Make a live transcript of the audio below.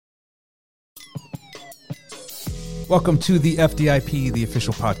Welcome to the FDIP, the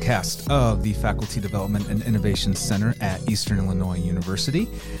official podcast of the Faculty Development and Innovation Center at Eastern Illinois University.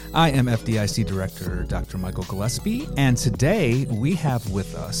 I am FDIC Director Dr. Michael Gillespie, and today we have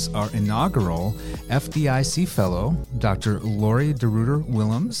with us our inaugural FDIC Fellow, Dr. Lori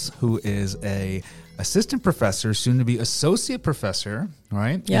DeRuiter-Willems, who is a assistant professor, soon to be associate professor,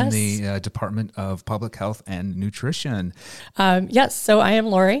 right? Yes. In the Department of Public Health and Nutrition. Yes, so I am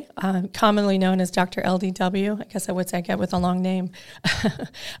Lori, commonly known as Dr. LDW. I guess I would say I get with a long name.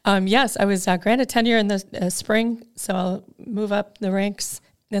 Yes, I was granted tenure in the spring, so I'll move up the ranks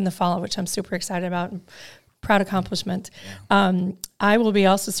in the fall, which I'm super excited about. Proud accomplishment. Yeah. I will be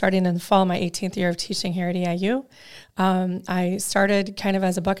also starting in the fall my 18th year of teaching here at EIU. I started kind of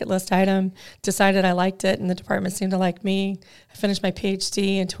as a bucket list item, decided I liked it, and the department seemed to like me. I finished my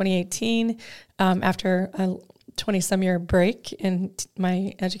PhD in 2018 after a 20-some year break in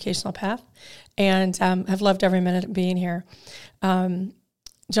my educational path, and have loved every minute of being here.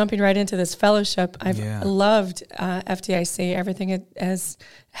 Jumping right into this fellowship, I've loved FDIC, everything it has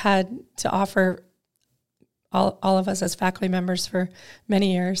had to offer all of us as faculty members for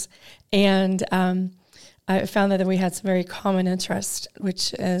many years. And I found that we had some very common interests,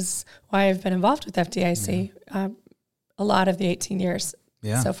 which is why I've been involved with FDIC a lot of the 18 years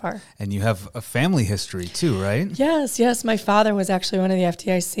so far. And you have a family history too, right? Yes. My father was actually one of the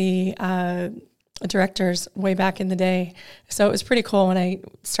FDIC directors way back in the day. So it was pretty cool when I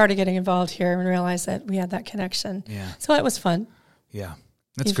started getting involved here and realized that we had that connection. Yeah. So it was fun. Yeah.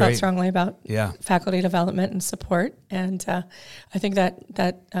 That's great. Felt strongly about faculty development and support, and I think that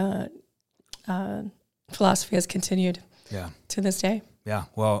philosophy has continued to this day. Yeah,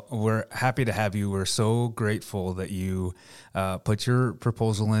 well, we're happy to have you. We're so grateful that you put your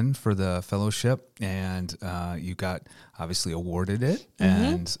proposal in for the fellowship, and you got obviously awarded it.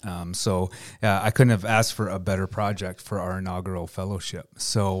 Mm-hmm. And so I couldn't have asked for a better project for our inaugural fellowship.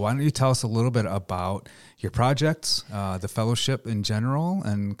 So why don't you tell us a little bit about your projects, the fellowship in general,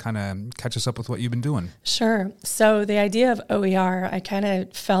 and kind of catch us up with what you've been doing. Sure. So the idea of OER, I kind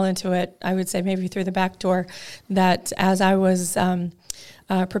of fell into it, I would say maybe through the back door, that as I was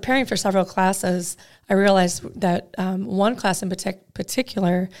preparing for several classes, I realized that one class in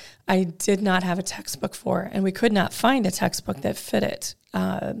particular, I did not have a textbook for, and we could not find a textbook that fit it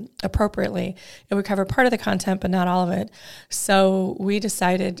appropriately. It would cover part of the content, but not all of it. So we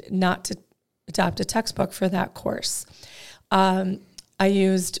decided not to adopt a textbook for that course. I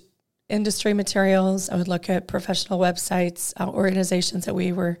used industry materials. I would look at professional websites, organizations that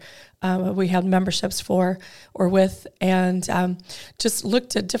we had memberships for or with, and just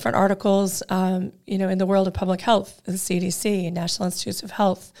looked at different articles, in the world of public health, the CDC, National Institutes of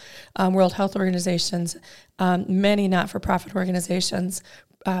Health, World Health Organizations, many not-for-profit organizations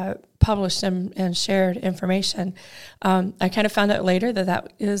published and shared information. I kind of found out later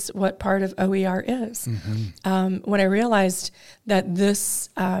that is what part of OER is. Mm-hmm. When I realized that this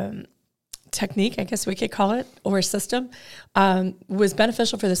technique, I guess we could call it, or system, was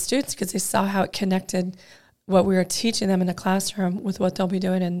beneficial for the students because they saw how it connected what we were teaching them in the classroom with what they'll be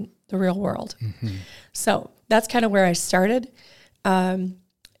doing in the real world. Mm-hmm. So that's kind of where I started.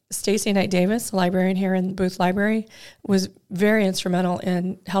 Stacy Knight Davis, a librarian here in Booth Library, was very instrumental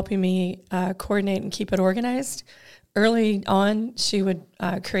in helping me coordinate and keep it organized. Early on, she would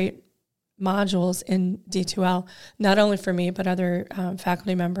create modules in D2L, not only for me, but other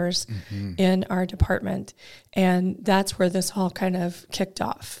faculty members in our department. And that's where this all kind of kicked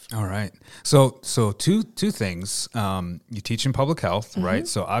off. All right. So two things. You teach in public health, right?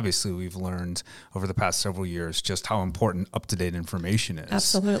 So obviously we've learned over the past several years just how important up-to-date information is.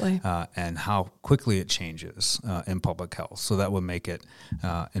 Absolutely. And how quickly it changes in public health. So that would make it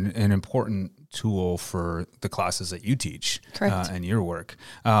an important tool for the classes that you teach. Correct. And your work.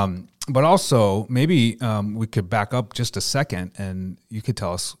 But also, maybe we could back up just a second and you could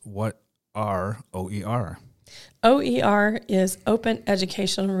tell us what are OER? OER is Open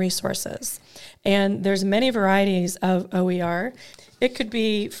Educational Resources, and there's many varieties of OER. It could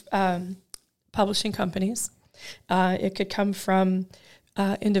be publishing companies. It could come from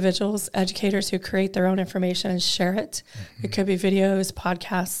individuals, educators who create their own information and share it. Mm-hmm. It could be videos,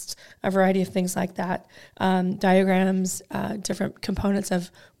 podcasts, a variety of things like that. Diagrams, different components of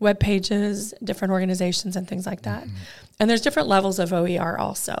web pages, different organizations and things like that. Mm-hmm. And there's different levels of OER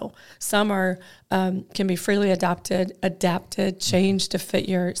also. Some are can be freely adapted, changed to fit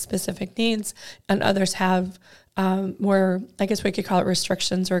your specific needs, and others have more, I guess we could call it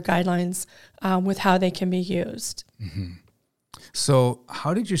restrictions or guidelines with how they can be used. Mm-hmm. So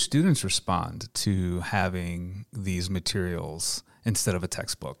how did your students respond to having these materials instead of a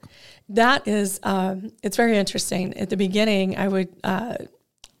textbook? That is, it's very interesting. At the beginning, I would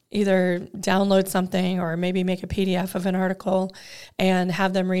either download something or maybe make a PDF of an article and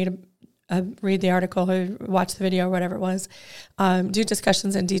have them read the article or watch the video or whatever it was, do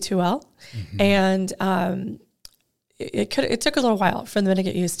discussions in D2L. And it took a little while for them to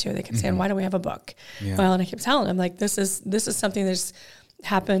get used to. They kept saying, why don't we have a book? Yeah. Well, and I kept telling them, like, this is something that's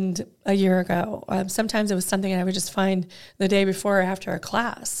happened a year ago. Sometimes it was something I would just find the day before or after a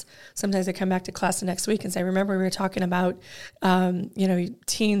class. Sometimes I come back to class the next week and say, remember we were talking about,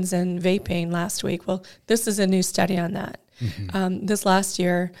 teens and vaping last week. Well, this is a new study on that. This last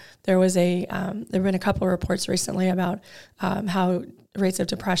year, there have been a couple of reports recently about how rates of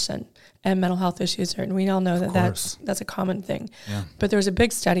depression and mental health issues are, and we all know that's a common thing. Yeah. But there was a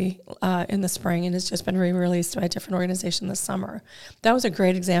big study in the spring, and it's just been re-released by a different organization this summer. That was a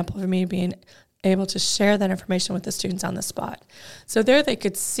great example of me being able to share that information with the students on the spot. So there they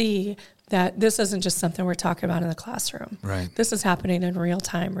could see that this isn't just something we're talking about in the classroom. Right. This is happening in real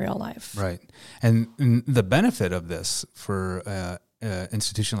time, real life. Right. And the benefit of this for an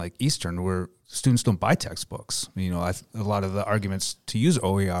institution like Eastern, where students don't buy textbooks, a lot of the arguments to use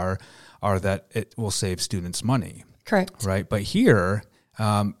OER are that it will save students money. Correct. Right. But here,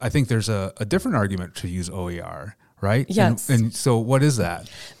 I think there's a different argument to use OER. Right? Yes. And so what is that?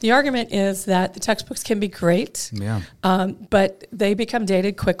 The argument is that the textbooks can be great, but they become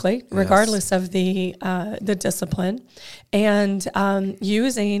dated quickly, regardless of the discipline. And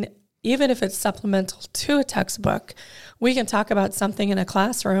using, even if it's supplemental to a textbook, we can talk about something in a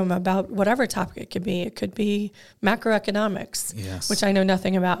classroom about whatever topic it could be. It could be macroeconomics, which I know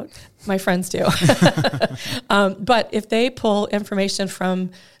nothing about. My friends do. But if they pull information from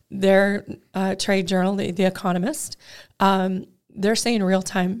their trade journal, The Economist, they're saying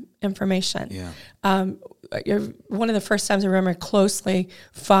real-time information. Yeah. One of the first times I remember closely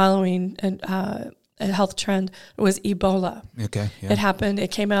following a health trend was Ebola. Okay. Yeah.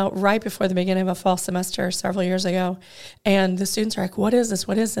 It came out right before the beginning of a fall semester several years ago. And the students are like, what is this?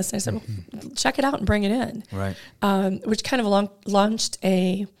 What is this? And I said, well, check it out and bring it in. Right. Which kind of launched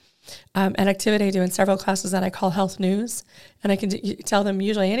an activity I do in several classes that I call health news. And I can tell them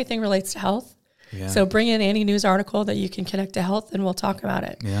usually anything relates to health. Yeah. So bring in any news article that you can connect to health and we'll talk about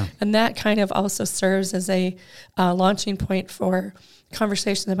it. Yeah. And that kind of also serves as a launching point for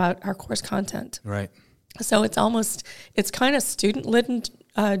conversations about our course content. Right. So it's kind of student-led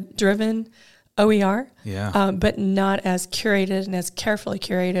driven OER, but not as curated and as carefully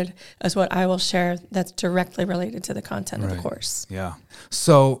curated as what I will share that's directly related to the content of the course. Yeah.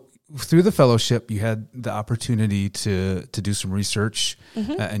 So through the fellowship, you had the opportunity to do some research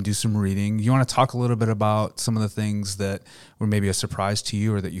and do some reading. You want to talk a little bit about some of the things that were maybe a surprise to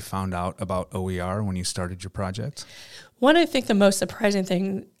you or that you found out about OER when you started your project? One, I think the most surprising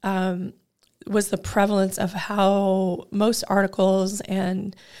thing was the prevalence of how most articles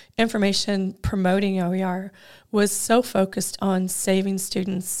and information promoting OER was so focused on saving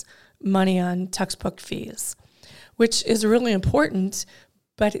students money on textbook fees, which is really important,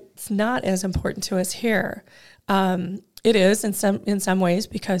 but it's not as important to us here. It is in some ways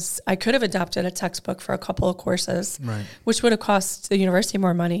because I could have adopted a textbook for a couple of courses, which would have cost the university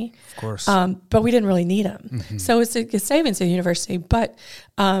more money. Of course. But we didn't really need them. Mm-hmm. So it's a savings to the university. But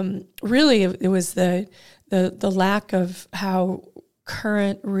really, it was the lack of how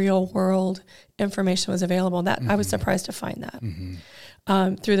current real world information was available. That I was surprised to find that.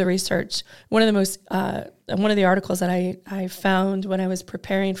 Through the research. One of the articles that I found when I was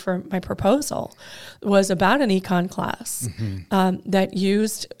preparing for my proposal was about an econ class that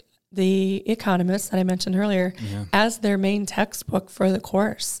used The Economist that I mentioned earlier as their main textbook for the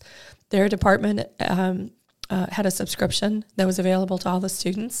course. Their department had a subscription that was available to all the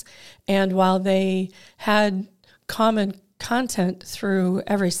students, and while they had common content through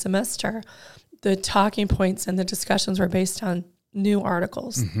every semester, the talking points and the discussions were based on new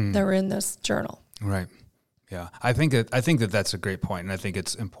articles that were in this journal. Right. Yeah. I think that that's a great point. And I think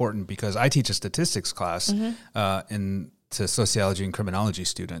it's important because I teach a statistics class to sociology and criminology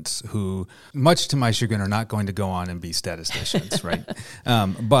students who, much to my chagrin, are not going to go on and be statisticians, right?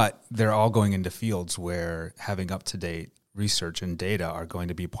 But they're all going into fields where having up-to-date research and data are going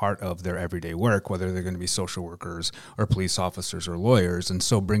to be part of their everyday work, whether they're going to be social workers or police officers or lawyers. And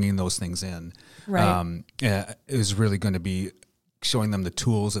so bringing those things in is really going to be showing them the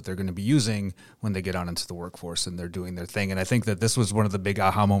tools that they're going to be using when they get out into the workforce and they're doing their thing. And I think that this was one of the big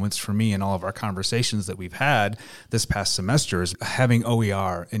aha moments for me in all of our conversations that we've had this past semester is having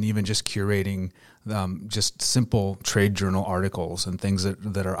OER and even just curating just simple trade journal articles and things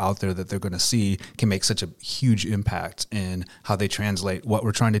that are out there that they're going to see can make such a huge impact in how they translate what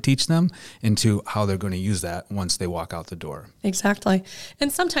we're trying to teach them into how they're going to use that once they walk out the door. Exactly.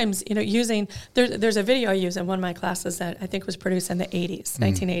 And sometimes, there's a video I use in one of my classes that I think was produced in the 80s,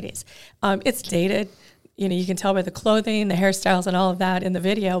 1980s. It's dated. You can tell by the clothing, the hairstyles, and all of that in the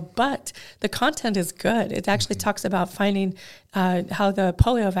video, but the content is good. It actually talks about finding how the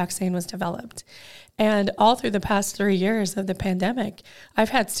polio vaccine was developed. And all through the past 3 years of the pandemic, I've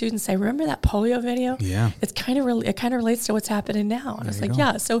had students say, "Remember that polio video? Yeah, it kind of relates to what's happening now." And I was like,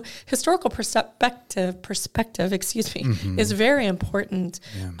 "Yeah." So historical perspective, is very important.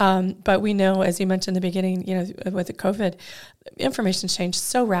 Yeah. But we know, as you mentioned in the beginning, with the COVID, information changed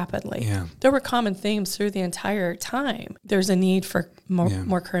so rapidly. Yeah. There were common themes through the entire time. There's a need for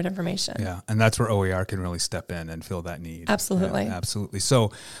more current information. Yeah, and that's where OER can really step in and fill that need. Absolutely. Yeah, absolutely.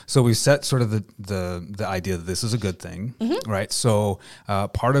 So we set sort of the idea that this is a good thing, right? So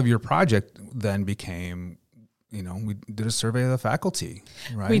part of your project then became, we did a survey of the faculty,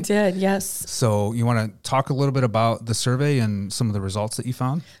 right? We did, yes. So you want to talk a little bit about the survey and some of the results that you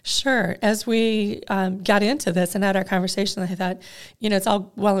found? Sure. As we got into this and had our conversation, I thought, it's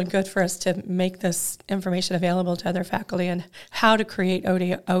all well and good for us to make this information available to other faculty and how to create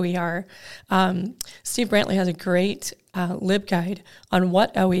OER. Steve Brantley has a great LibGuide on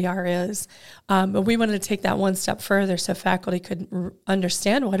what OER is, but we wanted to take that one step further so faculty could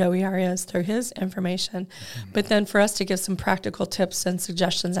understand what OER is through his information, but then for us to give some practical tips and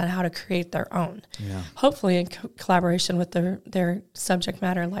suggestions on how to create their own, hopefully in collaboration with their subject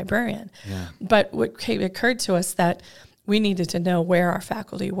matter librarian. Yeah. But what occurred to us that we needed to know where our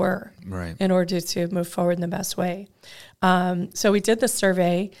faculty were in order to move forward in the best way. So we did the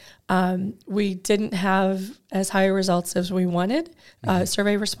survey. We didn't have as high results as we wanted,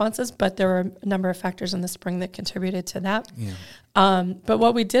 survey responses, but there were a number of factors in the spring that contributed to that. Yeah. But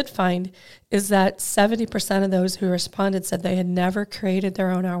what we did find is that 70% of those who responded said they had never created their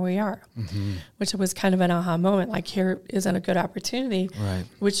own OER, which was kind of an aha moment, like here isn't a good opportunity,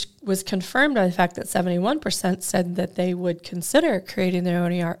 which was confirmed by the fact that 71% said that they would consider creating their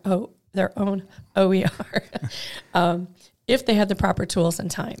own OER if they had the proper tools and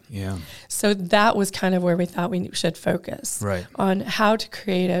time. Yeah. So that was kind of where we thought we should focus on how to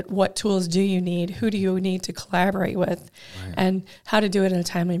create it, what tools do you need, who do you need to collaborate with, and how to do it in a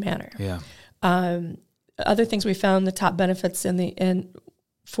timely manner. Yeah. Other things we found, the top benefits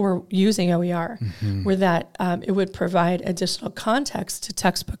for using OER were that it would provide additional context to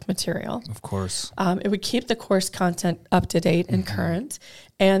textbook material. Of course. It would keep the course content up to date and current,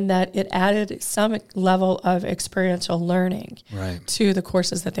 and that it added some level of experiential learning to the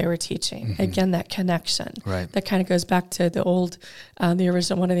courses that they were teaching. Again, that connection. That kind of goes back to the old, one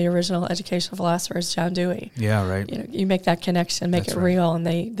of the original educational philosophers, John Dewey. Yeah, right. You make that connection, make it real, and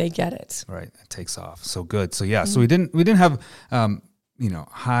they get it. Right, it takes off. So good. So so we didn't have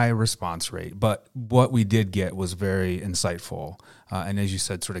high response rate, but what we did get was very insightful. And as you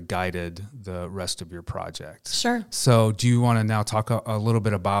said, sort of guided the rest of your project. Sure. So do you want to now talk a little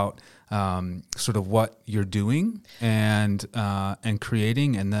bit about sort of what you're doing and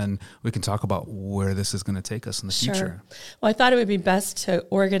creating, and then we can talk about where this is going to take us in the future. Well, I thought it would be best to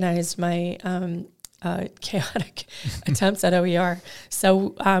organize my chaotic attempts at OER.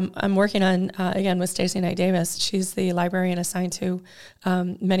 So I'm working on, again, with Stacey Knight Davis. She's the librarian assigned to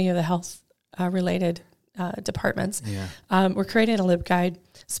many of the health-related departments. Yeah. We're creating a LibGuide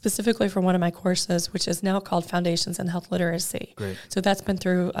specifically for one of my courses, which is now called Foundations in Health Literacy. Great. So that's been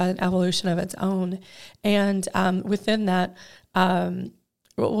through an evolution of its own. And within that,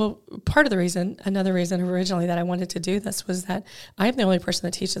 another reason originally that I wanted to do this was that I'm the only person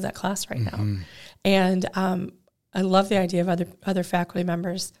that teaches that class right now. And I love the idea of other faculty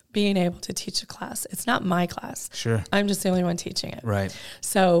members being able to teach a class. It's not my class. Sure. I'm just the only one teaching it. Right.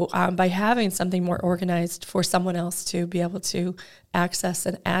 So by having something more organized for someone else to be able to access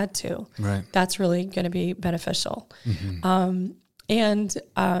and add to, that's really going to be beneficial.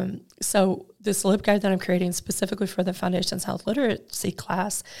 So this LibGuide that I'm creating specifically for the Foundations Health Literacy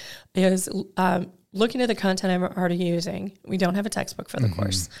class is looking at the content I'm already using. We don't have a textbook for the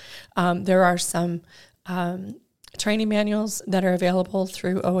course. There are some training manuals that are available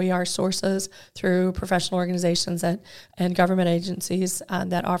through OER sources, through professional organizations and government agencies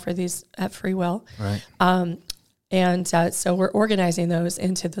that offer these at free will. Right. So we're organizing those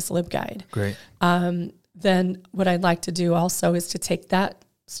into this LibGuide. Great. Then what I'd like to do also is to take that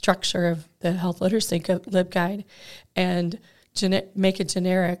structure of the health literacy LibGuide and make it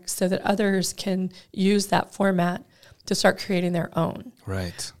generic so that others can use that format to start creating their own.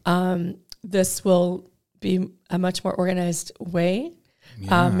 Right. this will be a much more organized way,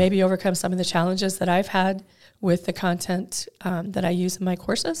 maybe overcome some of the challenges that I've had with the content that I use in my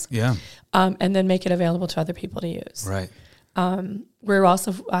courses, and then make it available to other people to use. Right. We're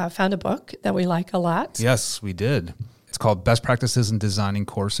also found a book that we like a lot. Yes, we did. It's called Best Practices in Designing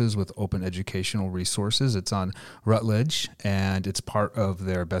Courses with Open Educational Resources. It's on Routledge, and it's part of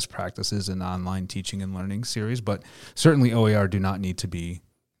their Best Practices in Online Teaching and Learning series. But certainly OER do not need to be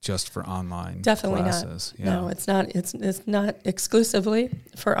just for online classes. Not. No, it's not. It's not exclusively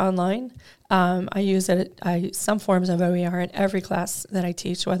for online. I use some forms of OER in every class that I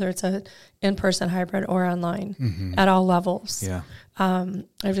teach, whether it's a in-person, hybrid, or online, at all levels. Yeah.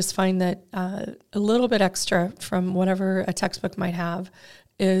 I just find that a little bit extra from whatever a textbook might have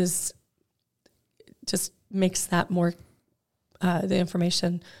just makes that more the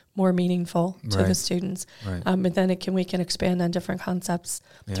information more meaningful to the students. Right. But then we can expand on different concepts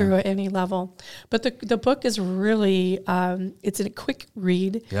through at any level. But the book is really, it's a quick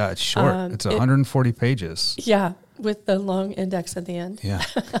read. Yeah, it's short. It's 140 pages. Yeah, with the long index at the end. Yeah.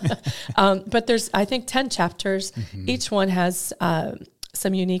 But there's, I think, 10 chapters. Each one has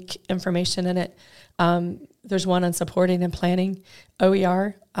some unique information in it. There's one on supporting and planning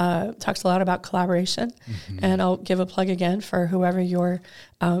OER. Talks a lot about collaboration. And I'll give a plug again for whoever your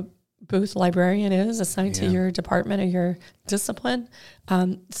booth librarian is assigned to your department or your discipline.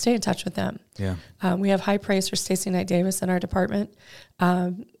 Stay in touch with them. Yeah. We have high praise for Stacey Knight Davis in our department.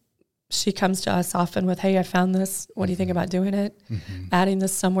 She comes to us often with, "Hey, I found this. What do you think about doing it? Adding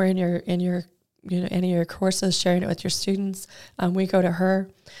this somewhere in your any of your courses, sharing it with your students." We go to her.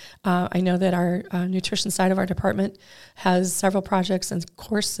 I know that our nutrition side of our department has several projects and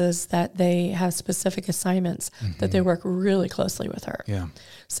courses that they have specific assignments that they work really closely with her. Yeah.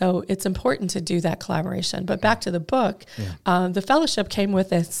 So it's important to do that collaboration. But back to the book, the fellowship came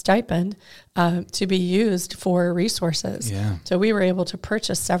with a stipend to be used for resources. Yeah. So we were able to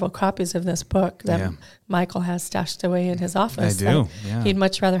purchase several copies of this book that Michael has stashed away in his office. I do. He'd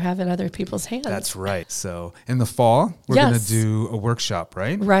much rather have in other people's hands. That's right. So in the fall, we're going to do a workshop,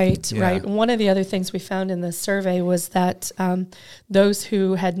 right? Right, right. One of the other things we found in this survey was that those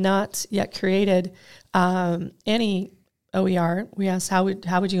who had not yet created any OER, we asked, how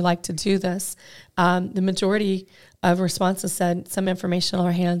would you like to do this? The majority of responses said some informational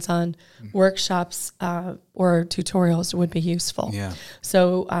or hands-on workshops or tutorials would be useful. Yeah.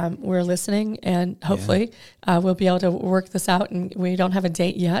 So we're listening, and hopefully we'll be able to work this out. And we don't have a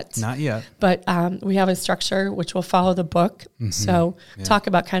date yet. Not yet. But we have a structure which will follow the book. So talk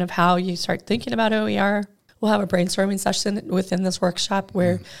about kind of how you start thinking about OER. We'll have a brainstorming session within this workshop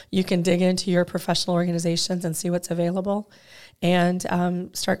where you can dig into your professional organizations and see what's available and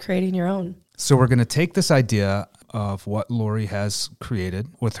start creating your own. So we're going to take this idea of what Lori has created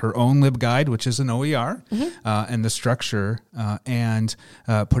with her own LibGuide, which is an OER, and the structure, and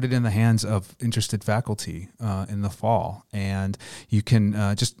put it in the hands of interested faculty in the fall. And you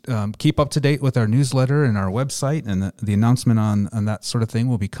can just keep up to date with our newsletter and our website, and the announcement on that sort of thing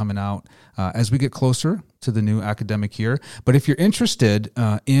will be coming out as we get closer to the new academic year. But if you're interested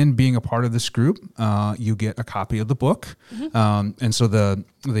in being a part of this group, you get a copy of the book. And so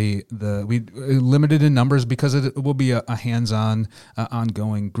we limited in numbers because it will be a hands-on,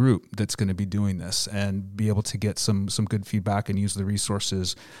 ongoing group that's going to be doing this and be able to get some good feedback and use the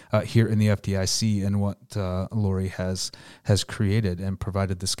resources here in the FDIC and what Lori has created and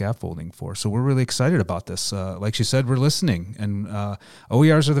provided the scaffolding for. So we're really excited about this. Like she said, we're listening, and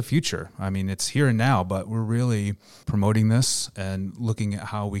OERs are the future. I mean, it's here and now, but we're really promoting this and looking at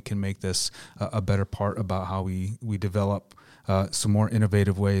how we can make this a better part about how we develop some more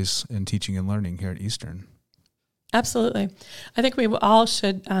innovative ways in teaching and learning here at Eastern. Absolutely. I think we all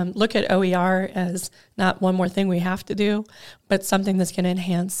should look at OER as not one more thing we have to do, but something that's going to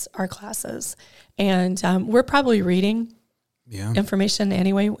enhance our classes. And we're probably reading information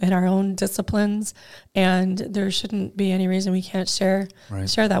anyway in our own disciplines, and there shouldn't be any reason we can't share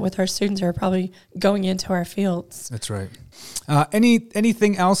that with our students who are probably going into our fields. That's right.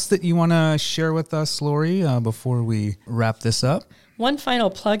 Anything else that you want to share with us, Lori, before we wrap this up? One final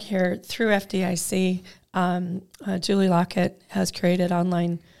plug here through FDIC. Julie Lockett has created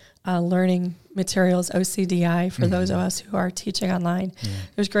online learning materials, OCDI, for those of us who are teaching online.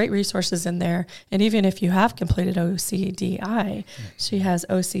 There's great resources in there. And even if you have completed OCDI, she has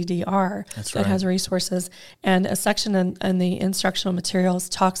OCDR that has resources. And a section in the instructional materials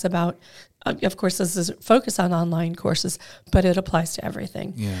talks about, of course, this is focused on online courses, but it applies to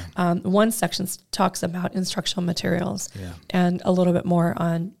everything. One section talks about instructional materials and a little bit more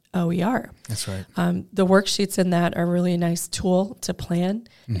on OER. That's right. The worksheets in that are really a nice tool to plan,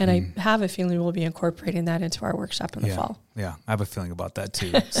 and I have a feeling we'll be incorporating that into our workshop in the fall. Yeah, I have a feeling about that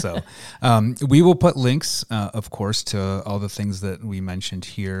too. So we will put links, of course, to all the things that we mentioned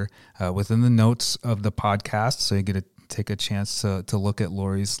here within the notes of the podcast, so you get to take a chance to look at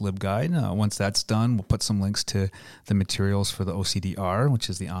Lori's LibGuide. Once that's done, we'll put some links to the materials for the OCDR, which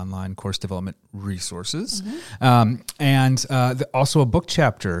is the online course development resources, and also a book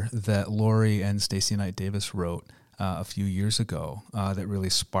chapter that Lori and Stacey Knight Davis wrote a few years ago that really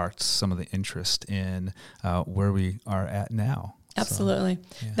sparked some of the interest in where we are at now. Absolutely.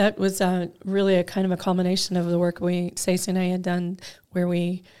 So, that was really a kind of a culmination of the work Stacey and I had done, where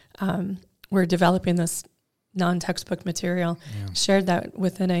we were developing this non-textbook material, shared that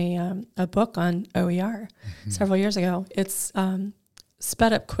within a book on OER several years ago. It's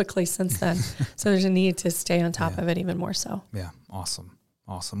sped up quickly since then, so there's a need to stay on top of it even more so. Yeah, awesome.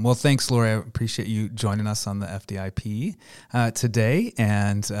 Well, thanks, Lori. I appreciate you joining us on the FDIP today,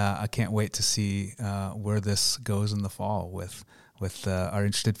 and I can't wait to see where this goes in the fall with our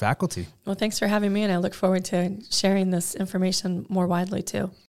interested faculty. Well, thanks for having me, and I look forward to sharing this information more widely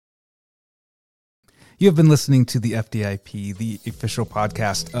too. You have been listening to the FDIP, the official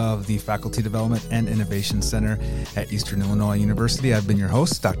podcast of the Faculty Development and Innovation Center at Eastern Illinois University. I've been your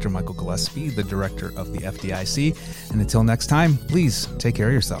host, Dr. Michael Gillespie, the director of the FDIC. And until next time, please take care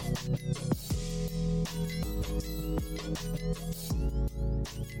of yourself.